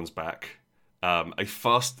on someone's back, a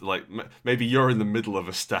fast, like maybe you're in the middle of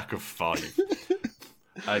a stack of 5,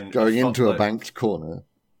 and going into a banked corner.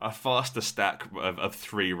 A faster stack of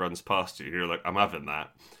 3 runs past you. You're like, I'm having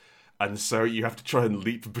that, and so you have to try and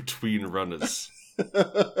leap between runners.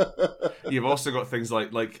 You've also got things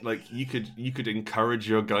like you could encourage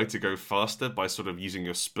your guy to go faster by sort of using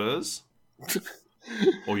your spurs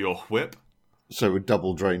or your whip. So it would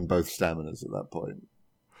double drain both staminas at that point.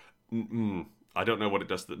 I don't know what it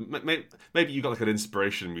does. Maybe you got like an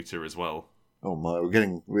inspiration meter as well. Oh my, we're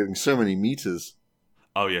getting so many meters.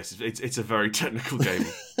 Oh yes, it's a very technical game.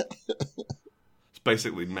 It's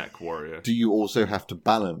basically Mech Warrior. Do you also have to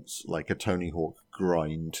balance like a Tony Hawk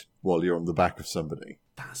grind while you're on the back of somebody?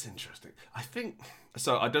 That's interesting. I think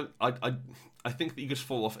so. I think that you could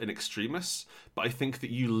fall off in extremis, but I think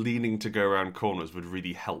that you leaning to go around corners would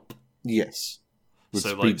really help. Yes, would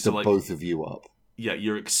speed both of you up. Yeah,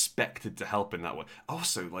 you're expected to help in that way.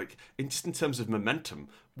 Also, like, in terms of momentum,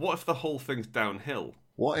 what if the whole thing's downhill?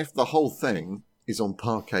 What if the whole thing is on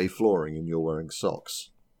parquet flooring and you're wearing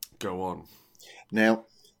socks? Go on. Now,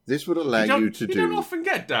 this would allow you to do... You don't often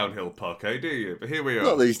get downhill parquet, do you? But here we are.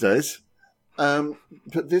 Not these days.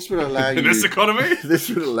 But this would allow you... In this economy? This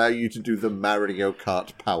would allow you to do the Mario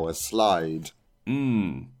Kart Power Slide.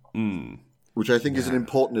 Which I think is an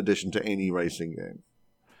important addition to any racing game.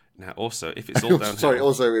 Now, also, if it's all downhill... Sorry,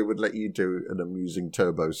 also it would let you do an amusing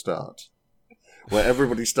turbo start. where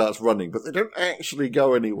everybody starts running, but they don't actually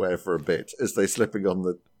go anywhere for a bit as they're slipping on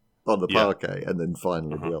the parquet, and then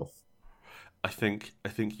finally be off. I think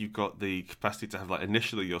you've got the capacity to have, like,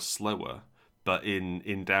 initially you're slower, but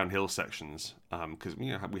in downhill sections, because we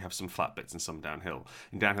have some flat bits and some downhill.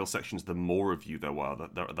 In downhill sections, the more of you there are,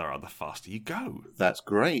 the faster you go. That's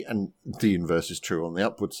great, and the inverse is true on the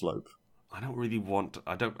upward slope. I don't really want.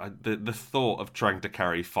 The thought of trying to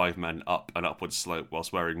carry 5 men up an upward slope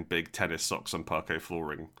whilst wearing big tennis socks on parquet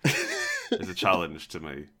flooring is a challenge to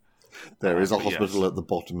me. There is a hospital at the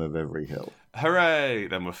bottom of every hill. Hooray!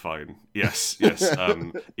 Then we're fine. Yes.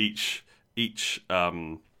 Each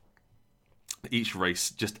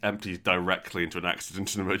race just empties directly into an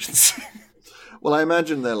accident and emergency. Well, I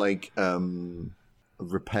imagine they're like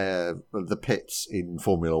repair the pits in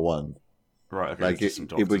Formula One. Right. Okay. Like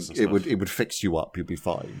it would fix you up. You'd be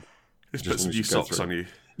fine. Just put some new socks on you.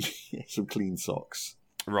 Yeah, some clean socks.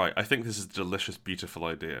 Right. I think this is a delicious, beautiful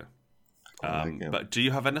idea. But do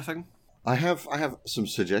you have anything? I have some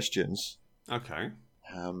suggestions. Okay.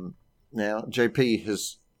 Now JP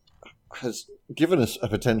has given us a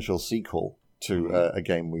potential sequel to a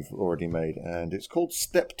game we've already made, and it's called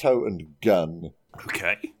Steptoe and Gun.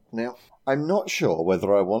 Okay. Now, I'm not sure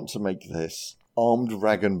whether I want to make this armed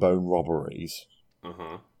rag and bone robberies,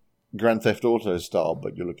 Grand Theft Auto style,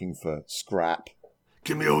 but you're looking for scrap.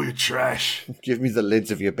 Give me all your trash. Give me the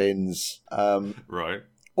lids of your bins. Right.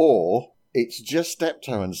 Or it's just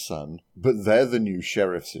Steptoe and Son, but they're the new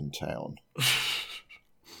sheriffs in town.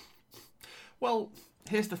 Well,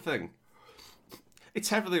 here's the thing. It's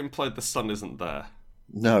heavily implied the son isn't there.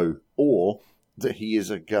 No, or that he is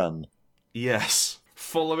a gun. Yes.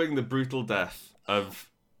 Following the brutal death of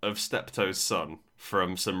Steptoe's son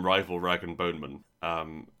from some rival rag and boneman,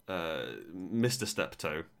 Mr.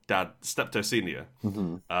 Steptoe, Dad Steptoe Senior,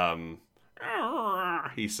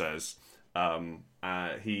 he says,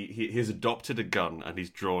 he's adopted a gun and he's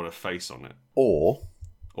drawn a face on it. Or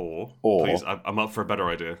please, I'm up for a better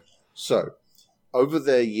idea. So, over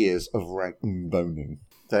their years of rag and boning,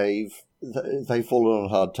 they've fallen on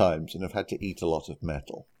hard times and have had to eat a lot of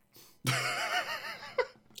metal.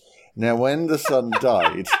 Now, when the son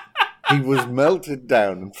died, he was melted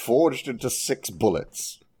down and forged into 6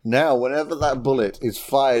 bullets. Now, whenever that bullet is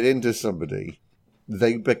fired into somebody,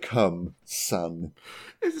 they become Son.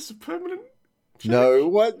 Is this a permanent change? No,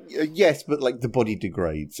 what? Yes, but like the body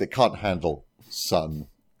degrades. It can't handle Son.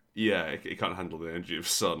 Yeah, it can't handle the energy of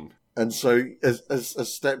Son. And so, as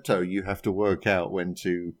Steptoe, you have to work out when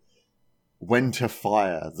to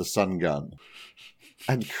fire the sun gun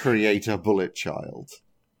and create a bullet child.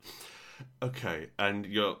 Okay, and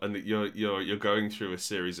you're going through a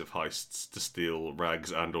series of heists to steal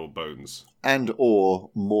rags and or bones, and or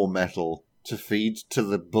more metal to feed to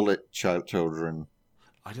the bullet children,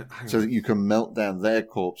 so that you can melt down their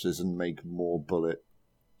corpses and make more bullet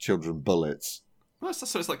children bullets. Well,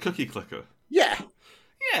 so it's like Cookie Clicker. Yeah,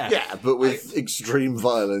 but with extreme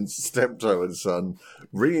violence, Steptoe and Son,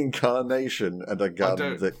 reincarnation, and a gun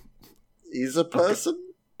that is a person.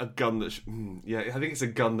 A gun that... I think it's a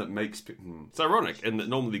gun that makes people... It's ironic in that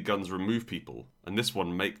normally guns remove people, and this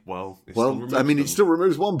one it still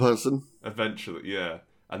removes one person. Eventually, yeah.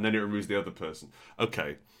 And then it removes the other person.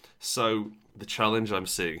 Okay, so the challenge I'm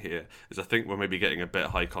seeing here is I think we're maybe getting a bit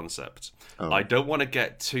high concept. Oh. I don't want to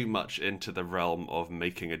get too much into the realm of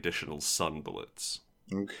making additional sun bullets.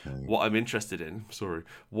 Okay. What I'm interested in, so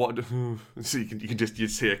you can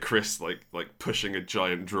just hear Chris like pushing a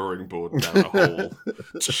giant drawing board down a hole.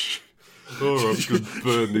 I'm just gonna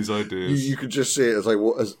burn these ideas. You could just see it as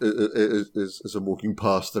as I'm walking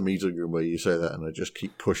past the meeting room where you say that, and I just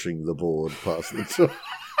keep pushing the board past the top.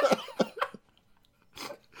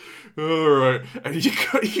 All right, and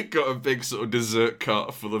you got a big sort of dessert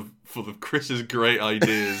cart full of Chris's great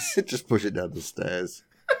ideas. Just push it down the stairs.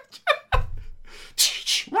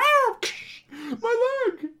 My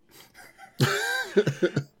leg.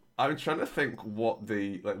 I'm trying to think what's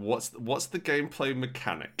the gameplay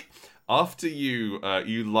mechanic. After you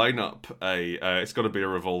line up it's got to be a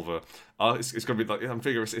revolver. It's got to be like, I'm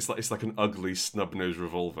figuring it's like an ugly snub-nosed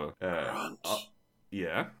revolver.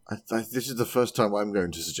 Yeah. This is the first time I'm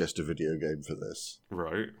going to suggest a video game for this.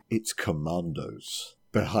 Right. It's Commandos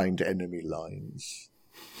behind enemy lines.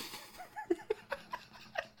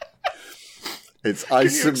 It's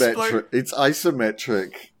isometric. It's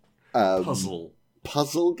isometric.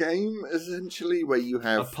 Puzzle game, essentially, where you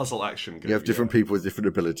have a puzzle action game. You have different people with different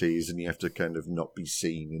abilities, and you have to kind of not be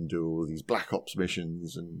seen and do all these Black Ops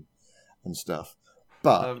missions and stuff.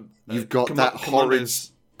 But you've got that horrid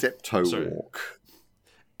Steptoe walk.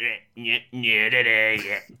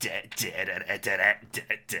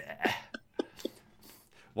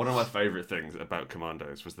 One of my favorite things about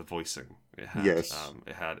Commandos was the voicing. It had, Yes.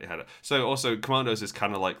 It had. So also, Commandos is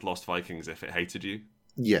kind of like Lost Vikings if it hated you.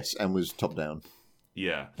 Yes, and was top down.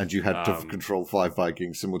 Yeah. And you had to control 5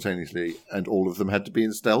 Vikings simultaneously, and all of them had to be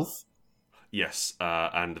in stealth. Yes,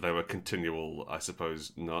 and there were continual, I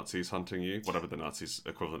suppose, Nazis hunting you, whatever the Nazis'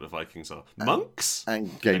 equivalent of Vikings are. Monks?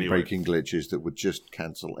 And game-breaking glitches that would just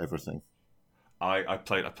cancel everything. I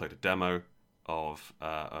played a demo of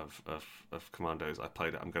Commandos. I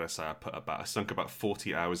played it. I'm going to say I sunk about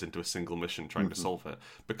 40 hours into a single mission trying to solve it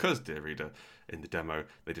because, dear reader, in the demo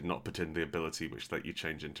they did not put in the ability which let you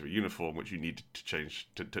change into a uniform, which you needed to change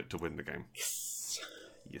to win the game.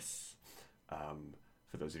 Yes.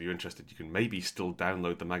 For those of you interested, you can maybe still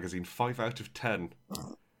download the magazine 5 out of 10,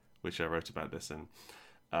 which I wrote about this in.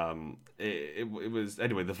 It was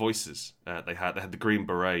anyway. The voices they had the Green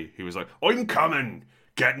Beret who was like, "I'm coming,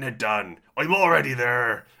 getting it done. I'm already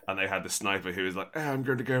there." And they had the sniper who was like, "I'm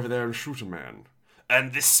going to go over there and shoot a man."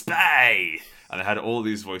 And the spy. And they had all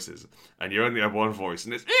these voices, and you only have one voice,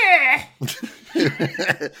 and it's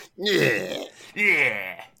Yeah.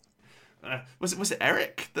 yeah. Was it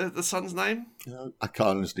Eric, the son's name? I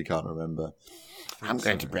honestly can't remember. I'm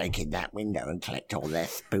going to break in that window and collect all their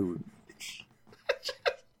spoons.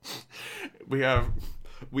 We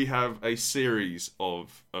have a series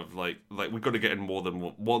of like we've got to get in more than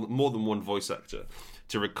one voice actor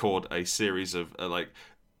to record a series of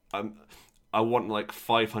I want like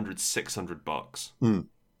 500, 600 bucks.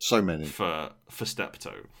 So many for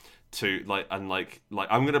Steptoe. To I'm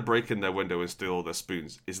gonna break in their window and steal all their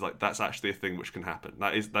spoons. Is like that's actually a thing which can happen.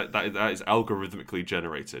 That is algorithmically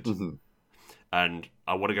generated, and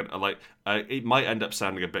I want to get it might end up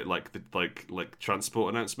sounding a bit like the like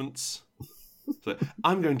transport announcements. So,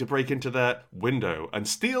 I'm going to break into their window and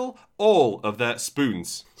steal all of their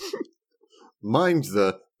spoons. Mind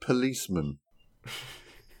the policeman.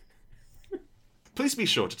 Please be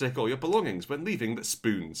sure to take all your belongings when leaving the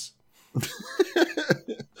spoons.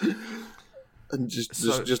 And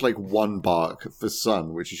just like one bark for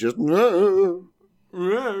Sun, which is just no.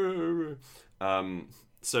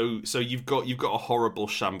 So you've got a horrible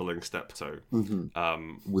shambling Steptoe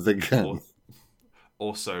with a gun.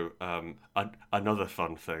 Also, another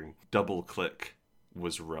fun thing: double click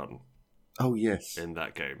was run. Oh yes, in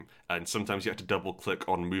that game, and sometimes you have to double click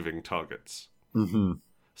on moving targets.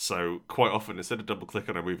 So quite often, instead of double click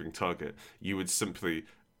on a moving target, you would simply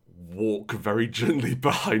walk very gently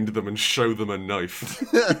behind them and show them a knife.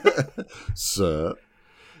 Sir.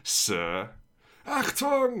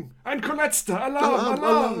 Achtung! Ein Letzter!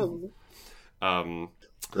 Alarm! Alarm!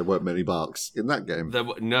 There weren't many barks in that game.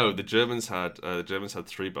 The Germans had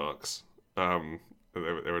 3 barks. There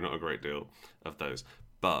were not a great deal of those.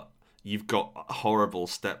 But you've got a horrible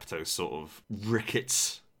Steptoe sort of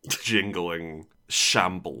rickets jingling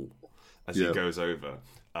shamble as he goes over.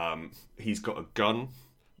 He's got a gun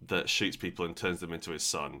that shoots people and turns them into his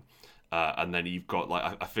son, and then you've got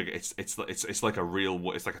I figure it's like it's like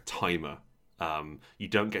a timer. You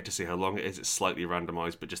don't get to see how long it is. It's slightly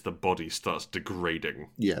randomized, but just the body starts degrading.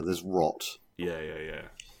 Yeah, there's rot. Yeah.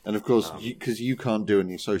 And of course, because you can't do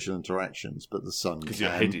any social interactions, but the son can. Because you're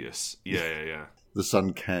hideous. Yeah. The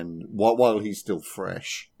son can, while he's still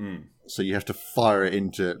fresh. So you have to fire it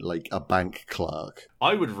into, like, a bank clerk.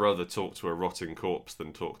 I would rather talk to a rotting corpse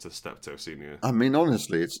than talk to Steptoe Senior. I mean,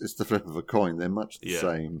 honestly, it's the flip of a coin. They're much the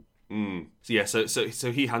same.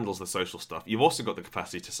 So he handles the social stuff. You've also got the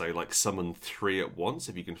capacity to say, like, summon 3 at once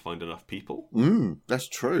if you can find enough people. That's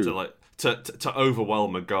true. To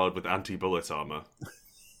overwhelm a guard with anti-bullet armor.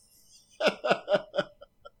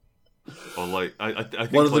 Or like, I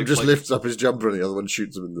think one of them just lifts up his jumper and the other one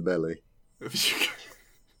shoots him in the belly.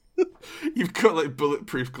 You've got like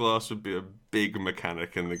bulletproof glass would be a big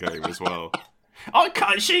mechanic in the game as well. I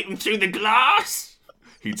can't shoot him through the glass,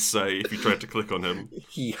 he'd say if you tried to click on him.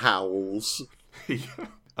 He howls.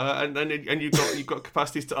 And you've got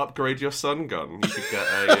capacities to upgrade your sun gun. You could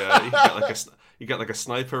get a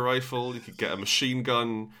sniper rifle. You could get a machine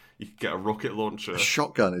gun. You could get a rocket launcher. A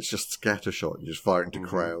shotgun is just scattershot. You just fire into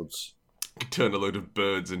crowds. You could turn a load of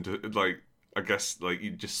birds into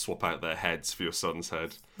you just swap out their heads for your son's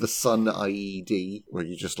head. The Sun IED, where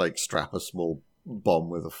you just like strap a small bomb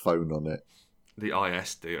with a phone on it. The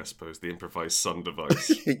ISD, I suppose, the improvised sun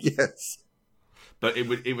device. Yes. But it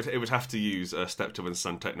would have to use Steptoe and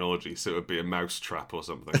Son technology, so it would be a mouse trap or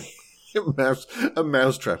something. a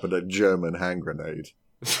mouse trap and a German hand grenade.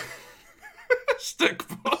 Stick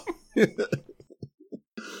bomb.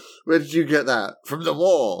 Where did you get that? From the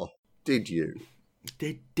war. Did you?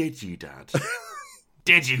 Did you, Dad?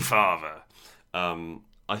 Did you, Father?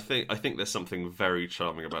 I think there's something very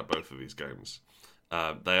charming about both of these games.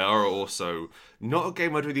 They are also not a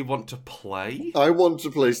game I'd really want to play. I want to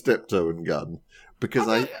play Steptoe and Gun because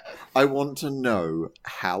I want to know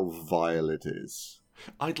how vile it is.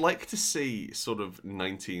 I'd like to see sort of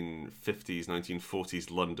 1950s, 1940s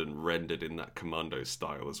London rendered in that Commando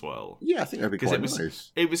style as well. Yeah, I think that'd be quite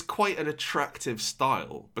nice. It was quite an attractive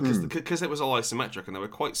style because it was all isometric and there were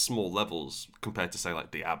quite small levels compared to, say, like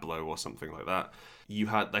Diablo or something like that.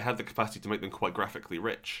 They had the capacity to make them quite graphically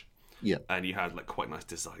rich. Yeah. And you had like quite nice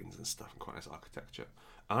designs and stuff and quite nice architecture.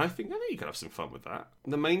 And I think you could have some fun with that.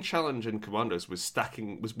 The main challenge in Commandos was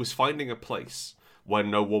finding a place where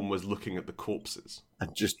no one was looking at the corpses.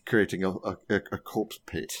 And just creating a corpse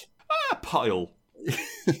pit. A pile.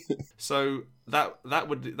 So that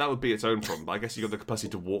would be its own problem. But I guess you got the capacity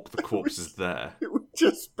to walk the corpses there. It would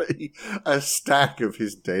just be a stack of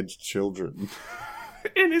his dead children.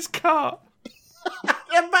 In his cart.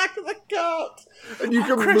 The back of the cart! And you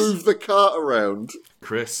can Chris. move the cart around.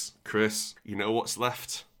 Chris, you know what's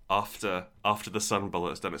left after the sun bullet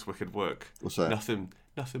has done its wicked work? What's that?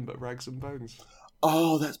 Nothing but rags and bones.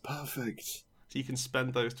 Oh, that's perfect. So you can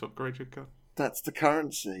spend those to upgrade your gun. That's the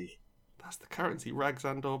currency. That's the currency, rags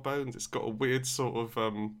and or bones. It's got a weird sort of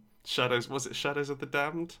Shadows. Was it Shadows of the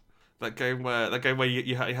Damned? That game where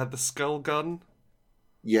you had the skull gun.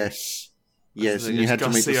 Yes, and then you had to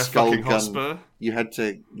make the skull gun. Hotspur. You had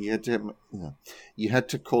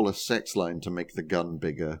to call a sex line to make the gun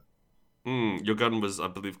bigger. Your gun was, I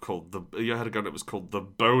believe, you had a gun that was called the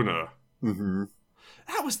Boner. Mm-hmm.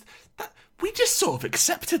 That. We just sort of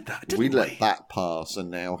accepted that, didn't we? We let that pass, and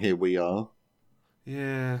now here we are.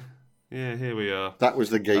 Yeah, here we are. That was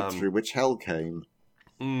the gate through which hell came.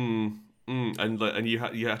 And you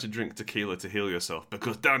had to drink tequila to heal yourself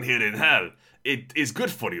because down here in hell it is good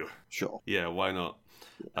for you. Sure. Yeah, why not?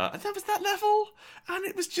 And that was that level, and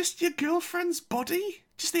it was just your girlfriend's body,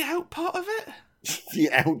 just the out part of it. The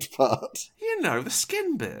out part. You know, the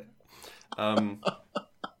skin bit.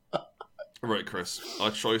 Right, Chris. Our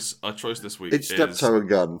choice this week It's Steptoe and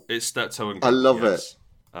Gun. It's Steptoe and Gun. I love it.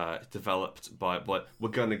 Developed by we're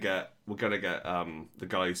gonna get the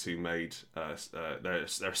guys who made their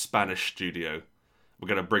Spanish studio. We're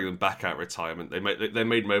gonna bring them back out of retirement. They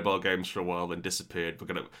made mobile games for a while, then disappeared.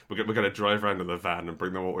 We're gonna drive around in the van and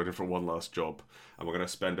bring them all in for one last job, and we're gonna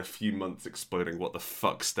spend a few months explaining what the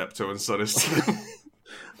fuck Steptoe and Son is to them.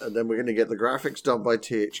 And then we're gonna get the graphics done by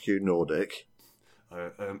THQ Nordic.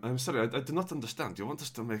 I'm sorry, I do not understand. You want us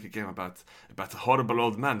to make a game about a horrible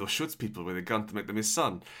old man who shoots people with a gun to make them his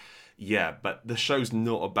son? Yeah, but the show's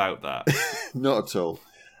not about that. Not at all.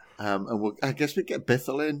 And I guess we get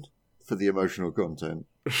Bithell in for the emotional content.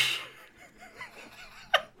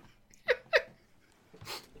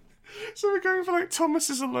 So we're going for like Thomas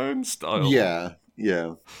is Alone style.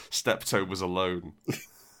 Yeah. Steptoe was alone.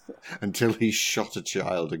 Until he shot a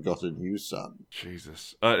child and got a new son.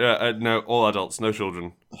 Jesus. No, all adults, no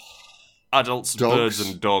children. Adults, Dogs. birds,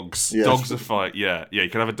 and dogs. Yes. Dogs are fine. Yeah, you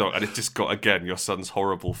can have a dog, and it's just got again your son's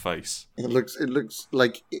horrible face. It looks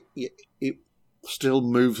like it still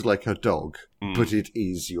moves like a dog, but it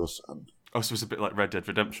is your son. Oh, so it's a bit like Red Dead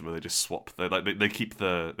Redemption, where they just swap. They keep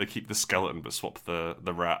the skeleton, but swap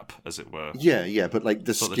the wrap, as it were. Yeah, but like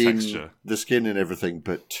the Sort of skin, texture. the skin and everything,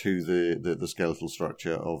 but to the skeletal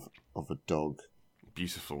structure of a dog.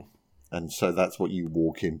 Beautiful. And so that's what you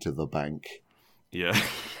walk into the bank Yeah.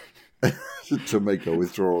 to make a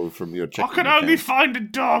withdrawal from your checking I can only account. find a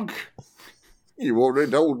dog. You are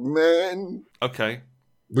an old man. Okay.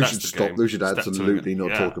 We That's should the stop. game. We should absolutely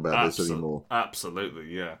not Yeah, talk about this anymore.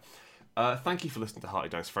 Absolutely, yeah. Thank you for listening to Hearty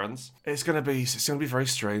Dice, friends. It's gonna be very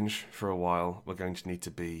strange for a while. We're going to need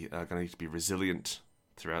to be resilient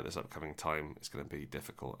throughout this upcoming time. It's going to be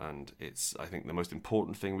difficult, and I think the most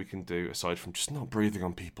important thing we can do, aside from just not breathing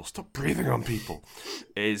on people, stop breathing on people,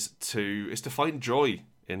 is to find joy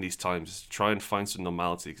in these times. Try and find some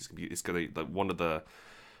normality. It's gonna be like one of the,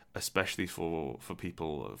 especially for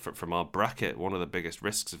people from our bracket, one of the biggest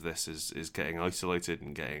risks of this is getting isolated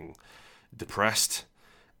and getting depressed.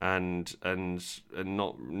 And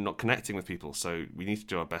not connecting with people, so we need to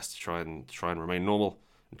do our best to try and remain normal,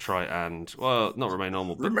 and not remain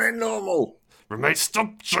normal, but Remain normal.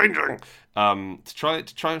 stop changing. To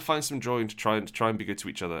try and find some joy and to try and be good to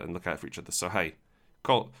each other and look out for each other. So hey,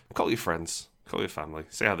 call your friends, call your family,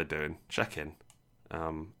 see how they're doing, check in,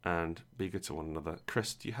 and be good to one another.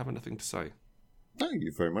 Chris, do you have anything to say? No,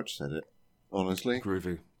 you very much said it. Honestly.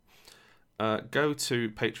 Groovy. Go to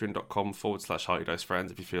patreon.com/Hearty Dice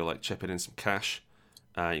Friends if you feel like chipping in some cash.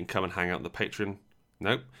 You can come and hang out in the Patreon.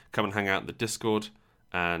 Nope. Come and hang out in the Discord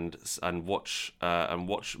and watch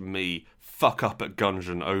me fuck up at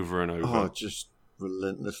Gungeon over and over. Oh, just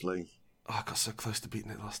relentlessly. Oh, I got so close to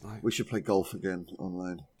beating it last night. We should play golf again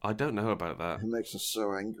online. I don't know about that. It makes us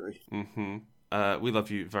so angry. We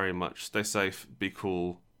love you very much. Stay safe, be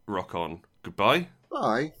cool, rock on. Goodbye.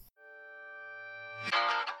 Bye.